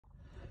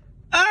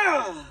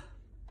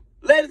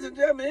Ladies and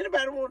gentlemen,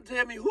 anybody want to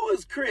tell me who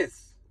is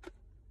Chris?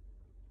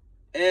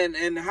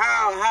 And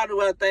how do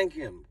I thank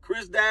him?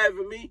 Chris died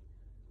for me?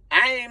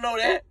 I ain't know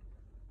that.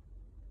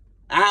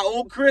 I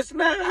owe Chris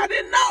now? I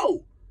didn't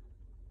know.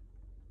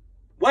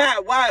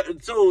 Why?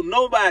 So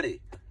nobody.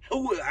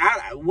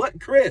 What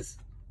Chris?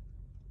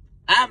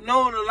 I've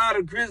known a lot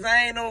of Chris.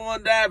 I ain't know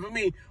one died for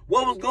me.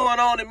 What was going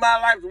on in my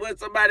life where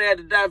somebody had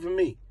to die for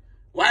me?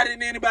 Why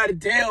didn't anybody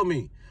tell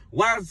me?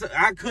 Why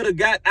I could have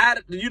got out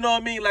of, you know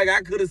what I mean? Like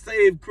I could have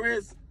saved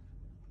Chris.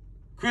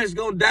 Chris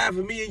gonna die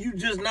for me and you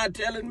just not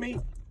telling me?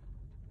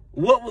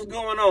 What was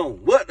going on?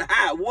 What?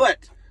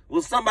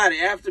 Was somebody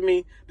after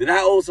me? Did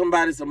I owe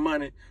somebody some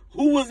money?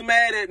 Who was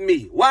mad at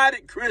me? Why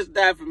did Chris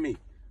die for me?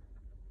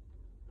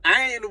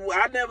 I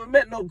never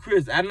met no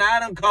Chris. I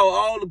done called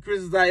all the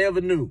Chris's I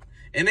ever knew.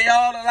 And they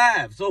all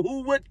alive. So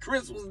what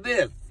Chris was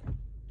this?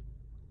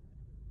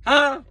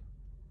 Huh?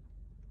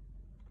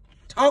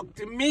 Talk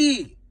to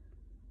me.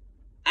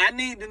 I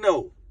need to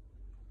know.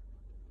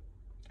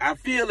 I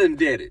feel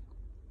indebted.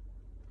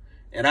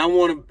 And I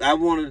want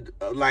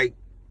to, like,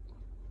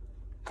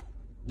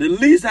 the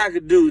least I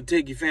could do is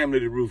take your family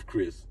to the roof,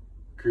 Chris.